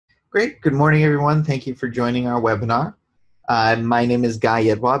Great. Good morning, everyone. Thank you for joining our webinar. My name is Guy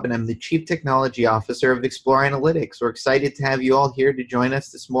Yedwab, and I'm the Chief Technology Officer of Explore Analytics. We're excited to have you all here to join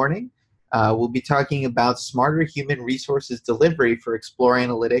us this morning. We'll be talking about smarter human resources delivery for Explore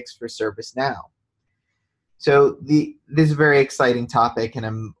Analytics for ServiceNow. So this is a very exciting topic, and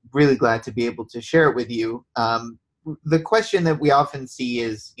I'm really glad to be able to share it with you. The question that we often see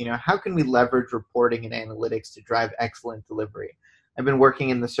is, how can we leverage reporting and analytics to drive excellent delivery? I've been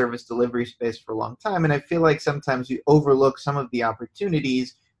working in the service delivery space for a long time, and I feel like sometimes we overlook some of the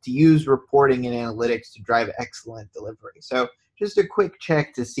opportunities to use reporting and analytics to drive excellent delivery. So just a quick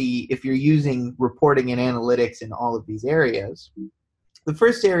check to see if you're using reporting and analytics in all of these areas. The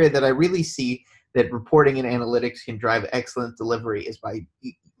first area that I really see that reporting and analytics can drive excellent delivery is by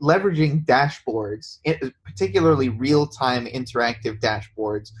leveraging dashboards, particularly real-time interactive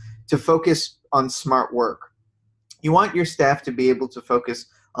dashboards, to focus on smart work. You want your staff to be able to focus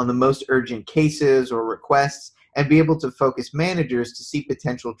on the most urgent cases or requests and be able to focus managers to see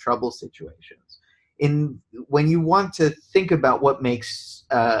potential trouble situations. When you want to think about what makes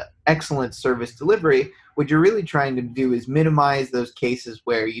excellent service delivery, what you're really trying to do is minimize those cases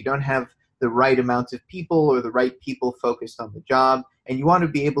where you don't have the right amount of people or the right people focused on the job, and you want to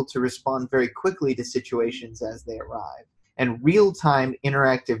be able to respond very quickly to situations as they arrive. And real-time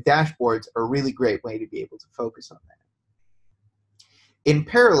interactive dashboards are a really great way to be able to focus on that. In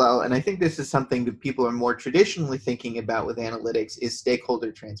parallel, and I think this is something that people are more traditionally thinking about with analytics, is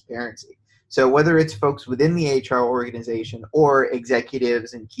stakeholder transparency. So whether it's folks within the HR organization or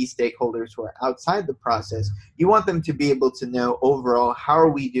executives and key stakeholders who are outside the process, you want them to be able to know overall, how are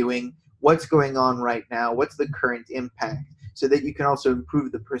we doing, what's going on right now, what's the current impact, so that you can also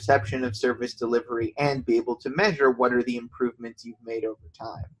improve the perception of service delivery and be able to measure what are the improvements you've made over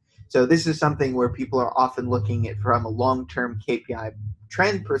time. So this is something where people are often looking at from a long-term KPI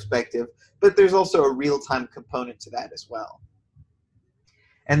trend perspective, but there's also a real-time component to that as well.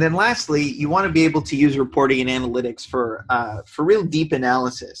 And then lastly, you want to be able to use reporting and analytics for real deep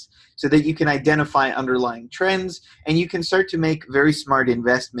analysis so that you can identify underlying trends and you can start to make very smart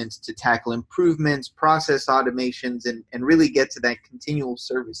investments to tackle improvements, process automations, and really get to that continual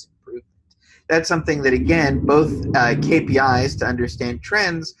service improvement. That's something that, again, both KPIs to understand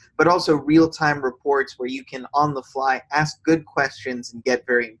trends, but also real-time reports where you can, on the fly, ask good questions and get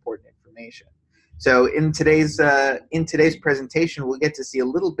very important information. So in today's presentation, we'll get to see a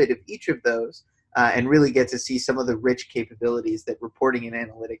little bit of each of those and really get to see some of the rich capabilities that reporting and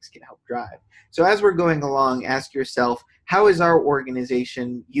analytics can help drive. So as we're going along, ask yourself, how is our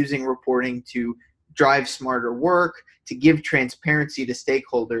organization using reporting to drive smarter work, to give transparency to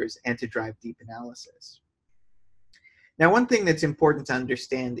stakeholders, and to drive deep analysis? Now, one thing that's important to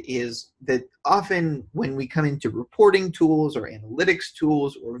understand is that often when we come into reporting tools or analytics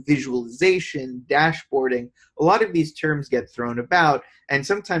tools or visualization, dashboarding, a lot of these terms get thrown about, and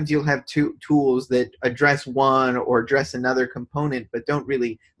sometimes you'll have two tools that address one or address another component but don't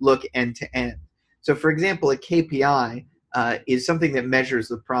really look end to end. So for example, a KPI is something that measures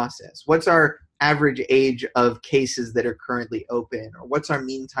the process. What's our average age of cases that are currently open, or what's our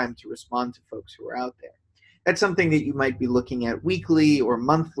mean time to respond to folks who are out there? That's something that you might be looking at weekly or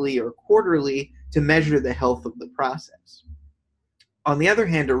monthly or quarterly to measure the health of the process. On the other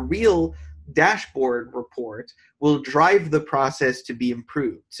hand, a real dashboard report will drive the process to be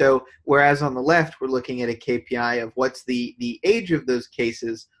improved. So whereas on the left, we're looking at a KPI of what's the age of those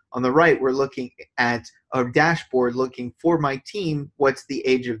cases, on the right, we're looking at a dashboard looking for my team, what's the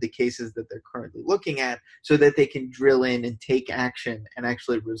age of the cases that they're currently looking at, so that they can drill in and take action and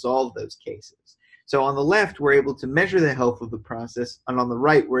actually resolve those cases. So on the left, we're able to measure the health of the process, and on the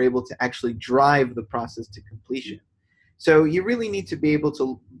right, we're able to actually drive the process to completion. So you really need to be able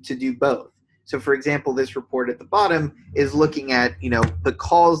to do both. So for example, this report at the bottom is looking at the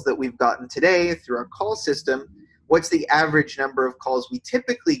calls that we've gotten today through our call system. What's the average number of calls we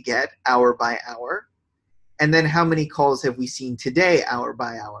typically get hour by hour? And then how many calls have we seen today hour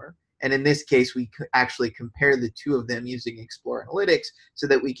by hour? And in this case, we actually compare the two of them using Explore Analytics so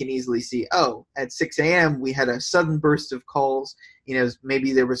that we can easily see, oh, at 6 a.m. we had a sudden burst of calls.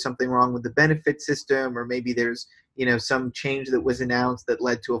 Maybe there was something wrong with the benefit system, or maybe there's some change that was announced that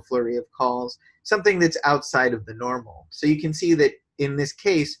led to a flurry of calls, something that's outside of the normal. So you can see that in this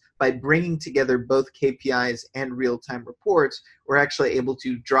case, by bringing together both KPIs and real-time reports, we're actually able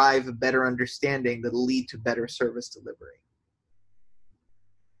to drive a better understanding that will lead to better service delivery.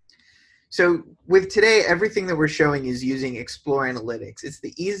 So with today, everything that we're showing is using Explore Analytics. It's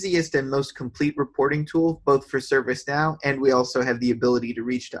the easiest and most complete reporting tool, both for ServiceNow, and we also have the ability to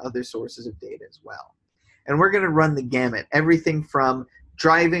reach to other sources of data as well. And we're going to run the gamut, everything from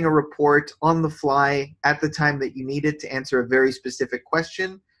driving a report on the fly at the time that you need it to answer a very specific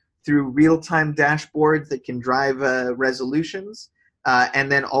question through real-time dashboards that can drive resolutions,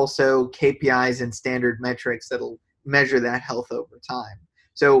 and then also KPIs and standard metrics that'll measure that health over time.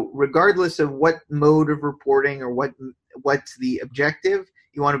 So regardless of what mode of reporting or what's the objective,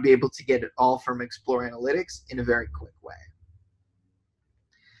 you want to be able to get it all from Explore Analytics in a very quick way.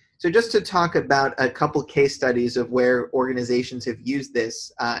 So just to talk about a couple case studies of where organizations have used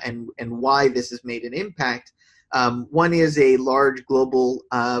this and why this has made an impact. One is a large global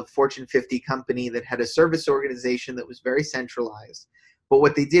Fortune 50 company that had a service organization that was very centralized. But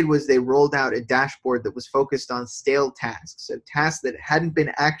what they did was they rolled out a dashboard that was focused on stale tasks, so tasks that hadn't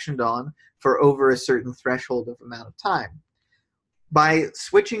been actioned on for over a certain threshold of amount of time. By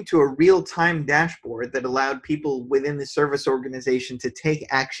switching to a real-time dashboard that allowed people within the service organization to take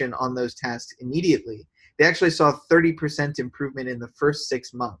action on those tasks immediately, they actually saw 30% improvement in the first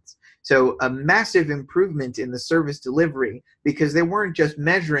 6 months. So a massive improvement in the service delivery, because they weren't just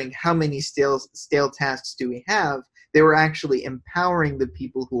measuring how many stale tasks do we have, they were actually empowering the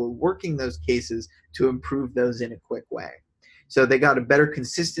people who were working those cases to improve those in a quick way. So they got a better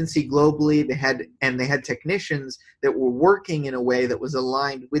consistency globally. They had technicians that were working in a way that was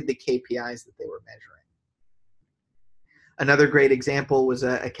aligned with the KPIs that they were measuring. Another great example was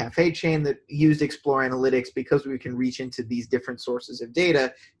a cafe chain that used Explore Analytics because we can reach into these different sources of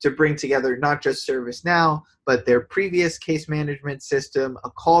data to bring together not just ServiceNow, but their previous case management system, a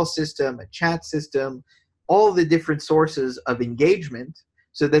call system, a chat system, all the different sources of engagement,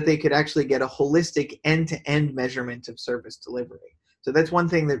 so that they could actually get a holistic end-to-end measurement of service delivery. So that's one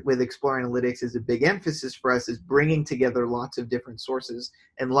thing that with Explore Analytics is a big emphasis for us, is bringing together lots of different sources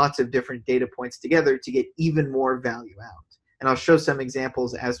and lots of different data points together to get even more value out. And I'll show some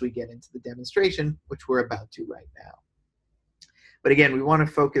examples as we get into the demonstration, which we're about to right now. But again, we want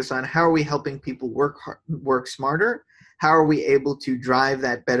to focus on how are we helping people work smarter? How are we able to drive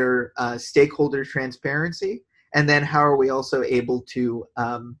that better stakeholder transparency? And then how are we also able to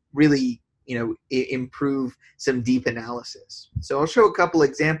really, improve some deep analysis? So I'll show a couple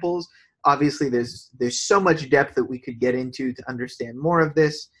examples. Obviously, there's so much depth that we could get into to understand more of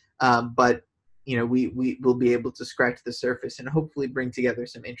this, but we will be able to scratch the surface and hopefully bring together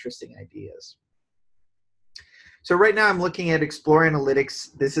some interesting ideas. So right now I'm looking at Explore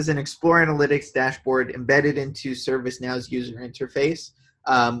Analytics. This is an Explore Analytics dashboard embedded into ServiceNow's user interface.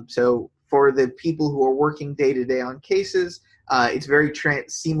 So for the people who are working day-to-day on cases, it's very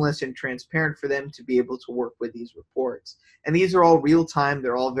seamless and transparent for them to be able to work with these reports. And these are all real-time.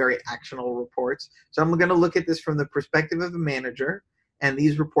 They're all very actionable reports. So I'm going to look at this from the perspective of a manager, and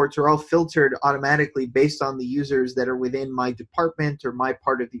these reports are all filtered automatically based on the users that are within my department or my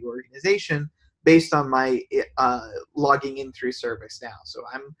part of the organization, based on my logging in through ServiceNow. So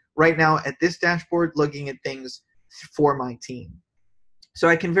I'm right now at this dashboard looking at things for my team. So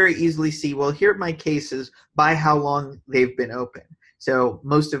I can very easily see, well, here are my cases by how long they've been open. So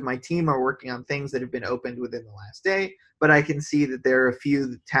most of my team are working on things that have been opened within the last day, but I can see that there are a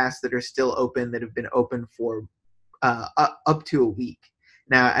few tasks that are still open that have been open for up to a week.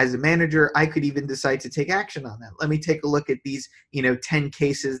 Now, as a manager, I could even decide to take action on that. Let me take a look at these, 10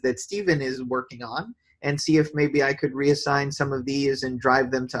 cases that Stephen is working on and see if maybe I could reassign some of these and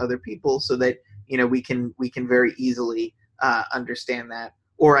drive them to other people so that, we can very easily understand that.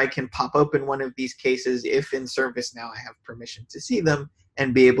 Or I can pop open one of these cases if in ServiceNow I have permission to see them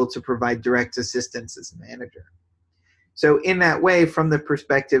and be able to provide direct assistance as a manager. So in that way, from the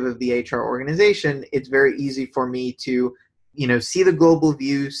perspective of the HR organization, it's very easy for me to see the global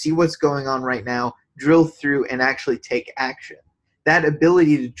view, see what's going on right now, drill through and actually take action. That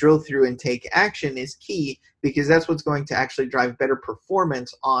ability to drill through and take action is key, because that's what's going to actually drive better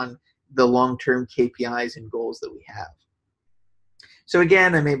performance on the long-term KPIs and goals that we have. So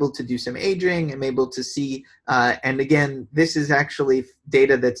again, I'm able to do some aging. I'm able to see, and again, this is actually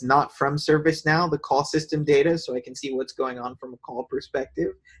data that's not from ServiceNow, the call system data, so I can see what's going on from a call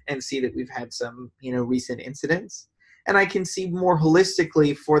perspective and see that we've had some, recent incidents. And I can see more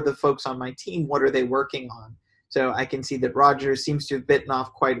holistically for the folks on my team, what are they working on? So I can see that Roger seems to have bitten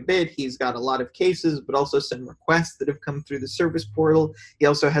off quite a bit. He's got a lot of cases, but also some requests that have come through the service portal. He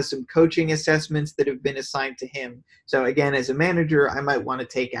also has some coaching assessments that have been assigned to him. So again, as a manager, I might want to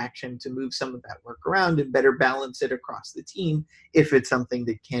take action to move some of that work around and better balance it across the team if it's something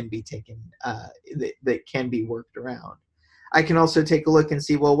that can be taken, that can be worked around. I can also take a look and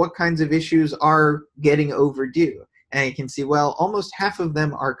see, well, what kinds of issues are getting overdue? And you can see, well, almost half of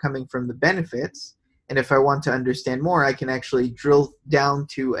them are coming from the benefits, And if I want to understand more, I can actually drill down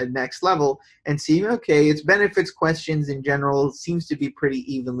to a next level and see, okay, its benefits questions in general seems to be pretty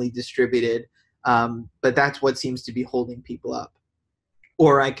evenly distributed, but that's what seems to be holding people up.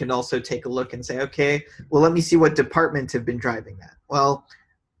 Or I can also take a look and say, okay, well, let me see what departments have been driving that. Well,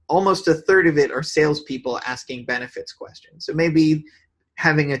 almost a third of it are salespeople asking benefits questions. So maybe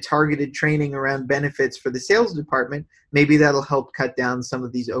having a targeted training around benefits for the sales department, maybe that'll help cut down some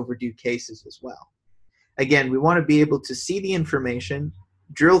of these overdue cases as well. Again, we want to be able to see the information,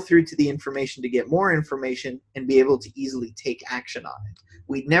 drill through to the information to get more information, and be able to easily take action on it.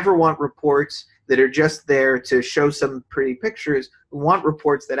 We never want reports that are just there to show some pretty pictures. We want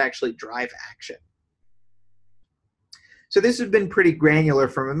reports that actually drive action. So this has been pretty granular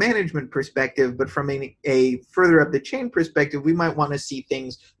from a management perspective, but from a further up the chain perspective, we might want to see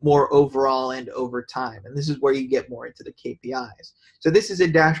things more overall and over time. And this is where you get more into the KPIs. So this is a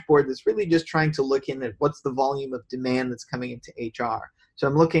dashboard that's really just trying to look in at what's the volume of demand that's coming into HR. So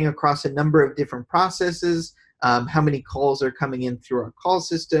I'm looking across a number of different processes, how many calls are coming in through our call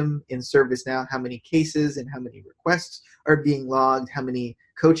system in ServiceNow, how many cases and how many requests are being logged, how many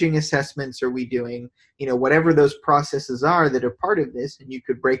coaching assessments are we doing, whatever those processes are that are part of this, and you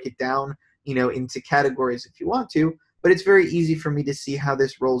could break it down, into categories if you want to, but it's very easy for me to see how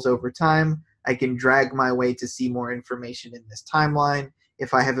this rolls over time. I can drag my way to see more information in this timeline.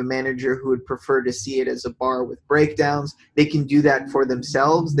 If I have a manager who would prefer to see it as a bar with breakdowns, they can do that for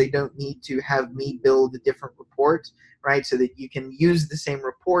themselves. They don't need to have me build a different report, right? So that you can use the same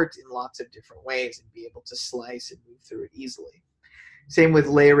report in lots of different ways and be able to slice and move through it easily. Same with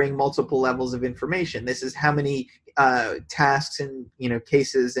layering multiple levels of information. This is how many tasks and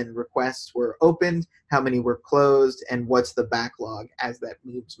cases and requests were opened, how many were closed, and what's the backlog as that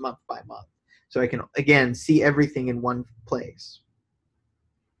moves month by month. So I can, again, see everything in one place.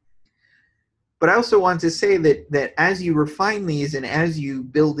 But I also want to say that as you refine these and as you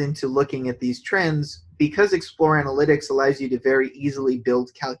build into looking at these trends, because Explore Analytics allows you to very easily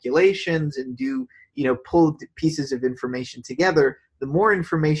build calculations and do, pull pieces of information together, the more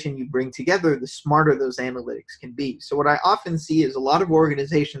information you bring together, the smarter those analytics can be. So what I often see is a lot of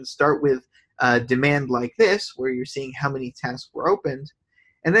organizations start with demand like this, where you're seeing how many tasks were opened,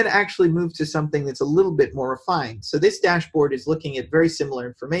 and then actually move to something that's a little bit more refined. So this dashboard is looking at very similar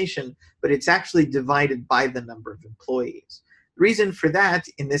information, but it's actually divided by the number of employees. The reason for that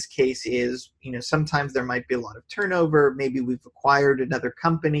in this case is, sometimes there might be a lot of turnover. Maybe we've acquired another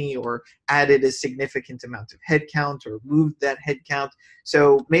company or added a significant amount of headcount or moved that headcount.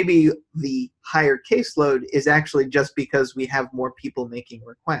 So maybe the higher caseload is actually just because we have more people making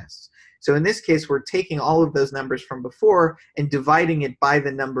requests. So in this case, we're taking all of those numbers from before and dividing it by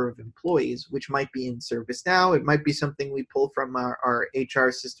the number of employees, which might be in ServiceNow. It might be something we pull from our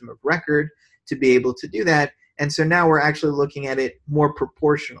HR system of record to be able to do that. And so now we're actually looking at it more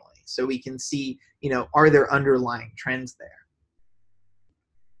proportionally. So we can see, are there underlying trends there?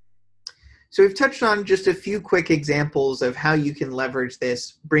 So we've touched on just a few quick examples of how you can leverage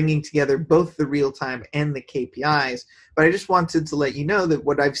this, bringing together both the real-time and the KPIs. But I just wanted to let you know that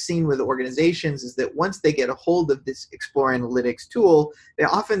what I've seen with organizations is that once they get a hold of this Explore Analytics tool, they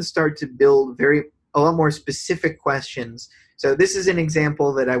often start to build a lot more specific questions. So this is an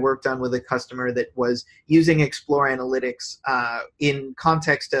example that I worked on with a customer that was using Explore Analytics in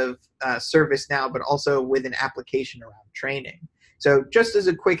context of ServiceNow, but also with an application around training. So just as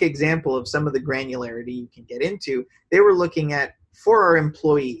a quick example of some of the granularity you can get into, they were looking at, for our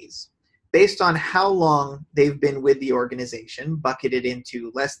employees, based on how long they've been with the organization, bucketed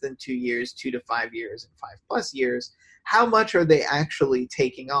into less than 2 years, 2 to 5 years, and 5+ years, how much are they actually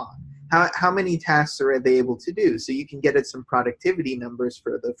taking on? How many tasks are they able to do? So you can get at some productivity numbers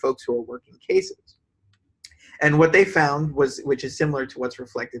for the folks who are working cases. And what they found was, which is similar to what's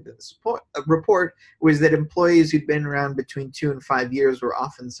reflected in the report, was that employees who'd been around between 2 and 5 years were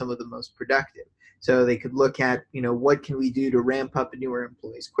often some of the most productive. So they could look at, what can we do to ramp up newer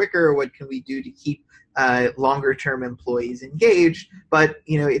employees quicker? What can we do to keep longer-term employees engaged? But,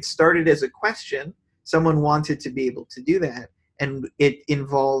 it started as a question. Someone wanted to be able to do that. And it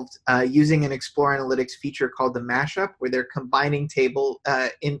involved using an Explore Analytics feature called the mashup, where they're combining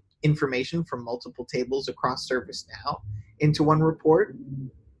information from multiple tables across ServiceNow into one report,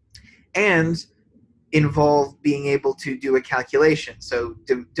 and involve being able to do a calculation, so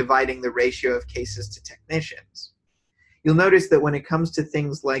dividing the ratio of cases to technicians. You'll notice that when it comes to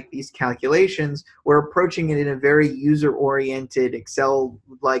things like these calculations, we're approaching it in a very user-oriented,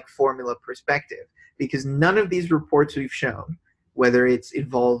 Excel-like formula perspective, because none of these reports we've shown, whether it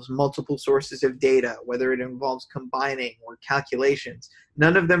involves multiple sources of data, whether it involves combining or calculations.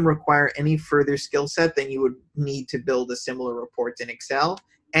 None of them require any further skill set than you would need to build a similar report in Excel,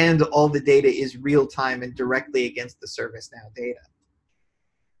 and all the data is real-time and directly against the ServiceNow data.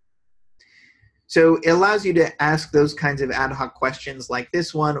 So it allows you to ask those kinds of ad hoc questions like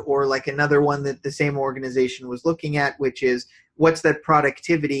this one, or like another one that the same organization was looking at, which is, what's that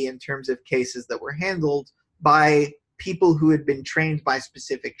productivity in terms of cases that were handled by people who had been trained by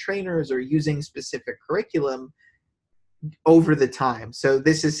specific trainers or using specific curriculum over the time. So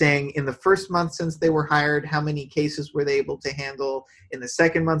this is saying in the first month since they were hired, how many cases were they able to handle? In the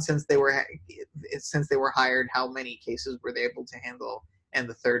second month since they were hired, how many cases were they able to handle? And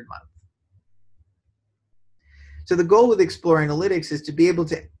the third month. So the goal with Explore Analytics is to be able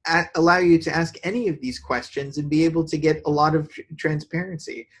to allow you to ask any of these questions and be able to get a lot of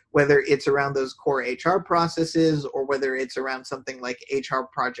transparency, whether it's around those core HR processes or whether it's around something like HR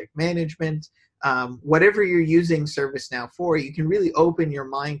project management. Whatever you're using ServiceNow for, you can really open your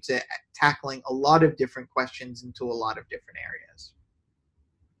mind to tackling a lot of different questions into a lot of different areas.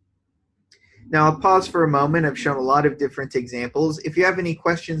 Now I'll pause for a moment. I've shown a lot of different examples. If you have any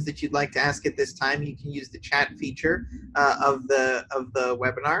questions that you'd like to ask at this time, you can use the chat feature of the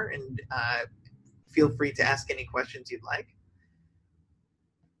webinar, and feel free to ask any questions you'd like.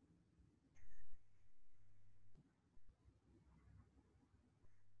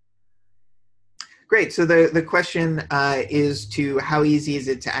 Great. So the question is to how easy is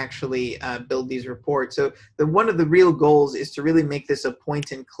it to actually build these reports? So one of the real goals is to really make this a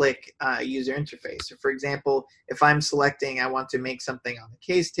point-and-click user interface. So for example, if I'm selecting, I want to make something on the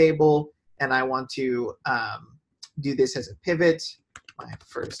case table, and I want to do this as a pivot, my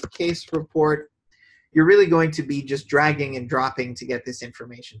first case report, you're really going to be just dragging and dropping to get this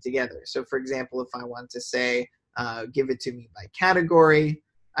information together. So for example, if I want to say, give it to me by category,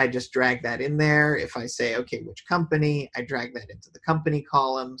 I just drag that in there. If I say, okay, which company, I drag that into the company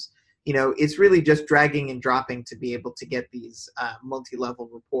columns. You know, it's really just dragging and dropping to be able to get these multi-level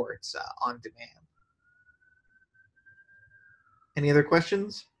reports on demand. Any other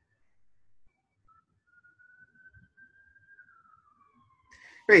questions?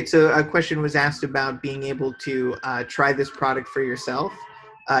 Great, so a question was asked about being able to try this product for yourself.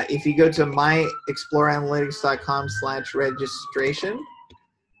 If you go to myexploreanalytics.com/registration,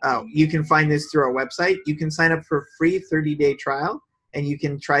 you can find this through our website. You can sign up for a free 30-day trial, and you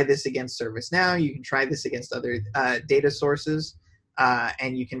can try this against ServiceNow. You can try this against other data sources,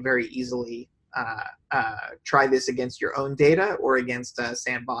 and you can very easily try this against your own data or against a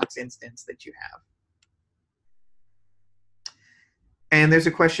sandbox instance that you have. And there's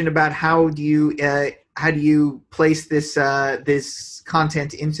a question about how do you place this this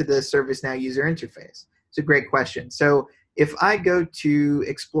content into the ServiceNow user interface? It's a great question. So if I go to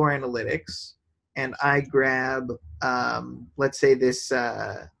Explore Analytics and I grab, let's say this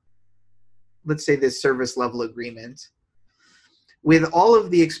service level agreement, with all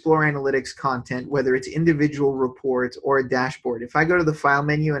of the Explore Analytics content, whether it's individual reports or a dashboard, if I go to the File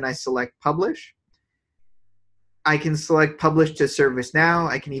menu and I select Publish, I can select Publish to ServiceNow.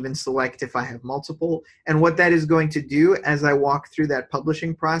 I can even select if I have multiple. And what that is going to do as I walk through that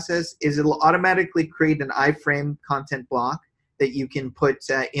publishing process is it'll automatically create an iframe content block that you can put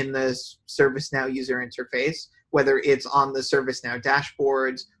in the ServiceNow user interface, whether it's on the ServiceNow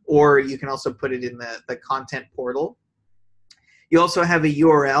dashboards, or you can also put it in the content portal. You also have a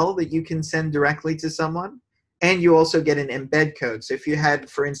URL that you can send directly to someone, and you also get an embed code. So if you had,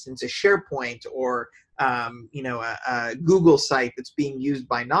 for instance, a SharePoint or a Google site that's being used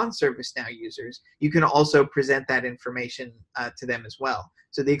by non-ServiceNow users, you can also present that information to them as well.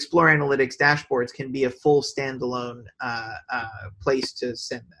 So the Explore Analytics dashboards can be a full standalone place to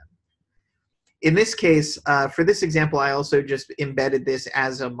send them. In this case, for this example, I also just embedded this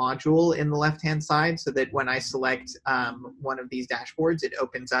as a module in the left-hand side so that when I select one of these dashboards, it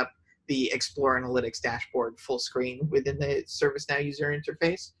opens up the Explore Analytics dashboard full screen within the ServiceNow user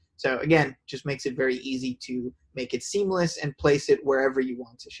interface. So again, just makes it very easy to make it seamless and place it wherever you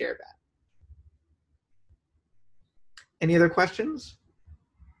want to share that. Any other questions?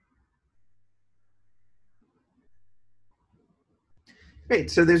 Great,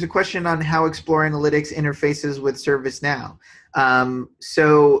 so there's a question on how Explore Analytics interfaces with ServiceNow.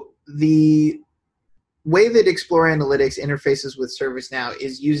 So the way that Explore Analytics interfaces with ServiceNow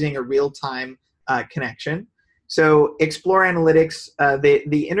is using a real-time connection. So Explore Analytics,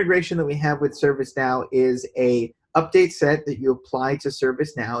 the integration that we have with ServiceNow is a update set that you apply to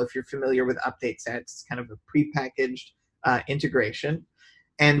ServiceNow. If you're familiar with update sets, it's kind of a prepackaged integration.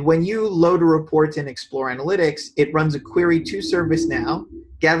 And when you load a report in Explore Analytics, it runs a query to ServiceNow,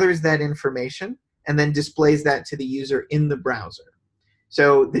 gathers that information, and then displays that to the user in the browser.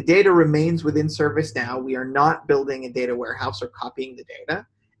 So the data remains within ServiceNow. We are not building a data warehouse or copying the data,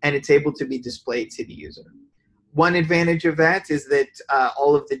 and it's able to be displayed to the user. One advantage of that is that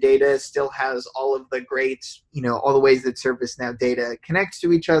all of the data still has all of the great, all the ways that ServiceNow data connects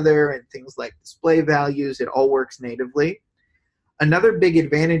to each other and things like display values. It all works natively. Another big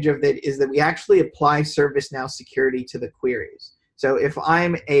advantage of it is that we actually apply ServiceNow security to the queries. So if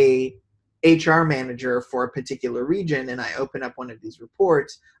I'm a HR manager for a particular region and I open up one of these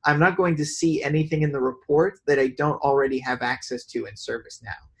reports, I'm not going to see anything in the report that I don't already have access to in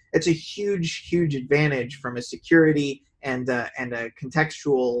ServiceNow. It's a huge, huge advantage from a security and a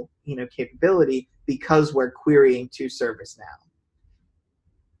contextual capability because we're querying to ServiceNow.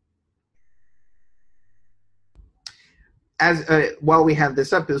 While we have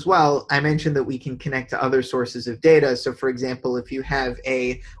this up as well, I mentioned that we can connect to other sources of data. So for example, if you have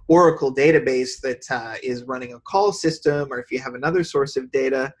a Oracle database that is running a call system, or if you have another source of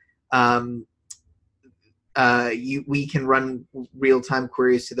data, we can run real-time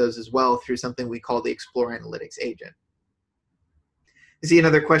queries to those as well through something we call the Explore Analytics agent. I see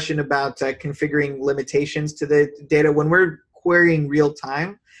another question about configuring limitations to the data. When we're querying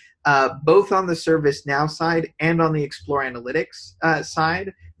real-time, both on the ServiceNow side and on the Explore Analytics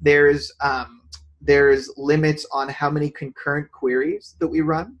side, there's limits on how many concurrent queries that we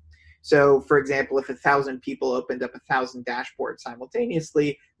run. So, for example, if 1,000 people opened up 1,000 dashboards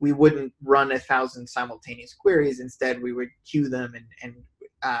simultaneously, we wouldn't run 1,000 simultaneous queries. Instead, we would queue them and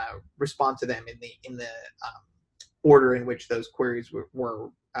respond to them in the order in which those queries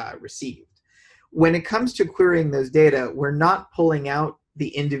were received. When it comes to querying those data, we're not pulling out the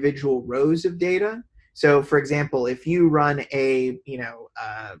individual rows of data. So, for example, if you run a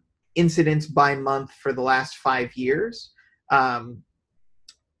incidents by month for the last 5 years,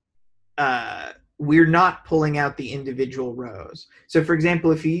 we're not pulling out the individual rows. So, for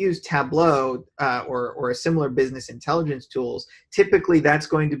example, if you use Tableau or a similar business intelligence tools, typically that's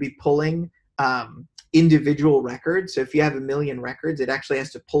going to be pulling individual records. So if you have 1 million records, it actually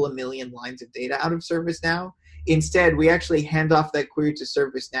has to pull 1 million lines of data out of ServiceNow. Instead, we actually hand off that query to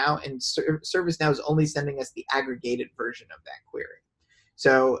ServiceNow, and ServiceNow is only sending us the aggregated version of that query.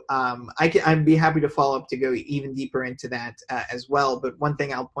 So I'd be happy to follow up to go even deeper into that as well. But one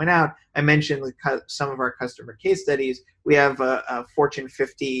thing I'll point out, I mentioned some of our customer case studies. We have a Fortune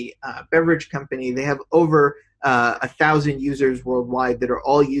 50 beverage company. They have over 1,000 users worldwide that are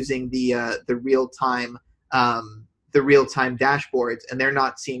all using the real-time dashboards, and they're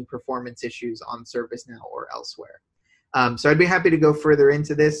not seeing performance issues on ServiceNow or elsewhere. So I'd be happy to go further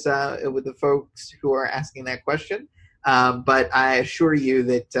into this with the folks who are asking that question. But I assure you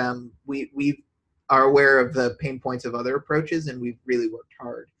that we are aware of the pain points of other approaches, and we've really worked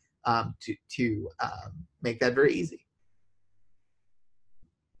hard to make that very easy.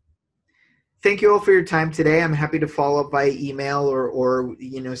 Thank you all for your time today. I'm happy to follow up via email or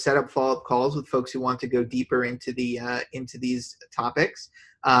set up follow-up calls with folks who want to go deeper into these topics.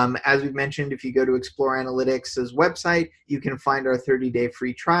 As we've mentioned, if you go to Explore Analytics' website, you can find our 30-day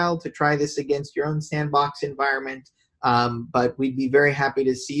free trial to try this against your own sandbox environment. But we'd be very happy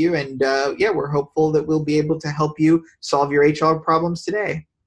to see you, and we're hopeful that we'll be able to help you solve your HR problems today.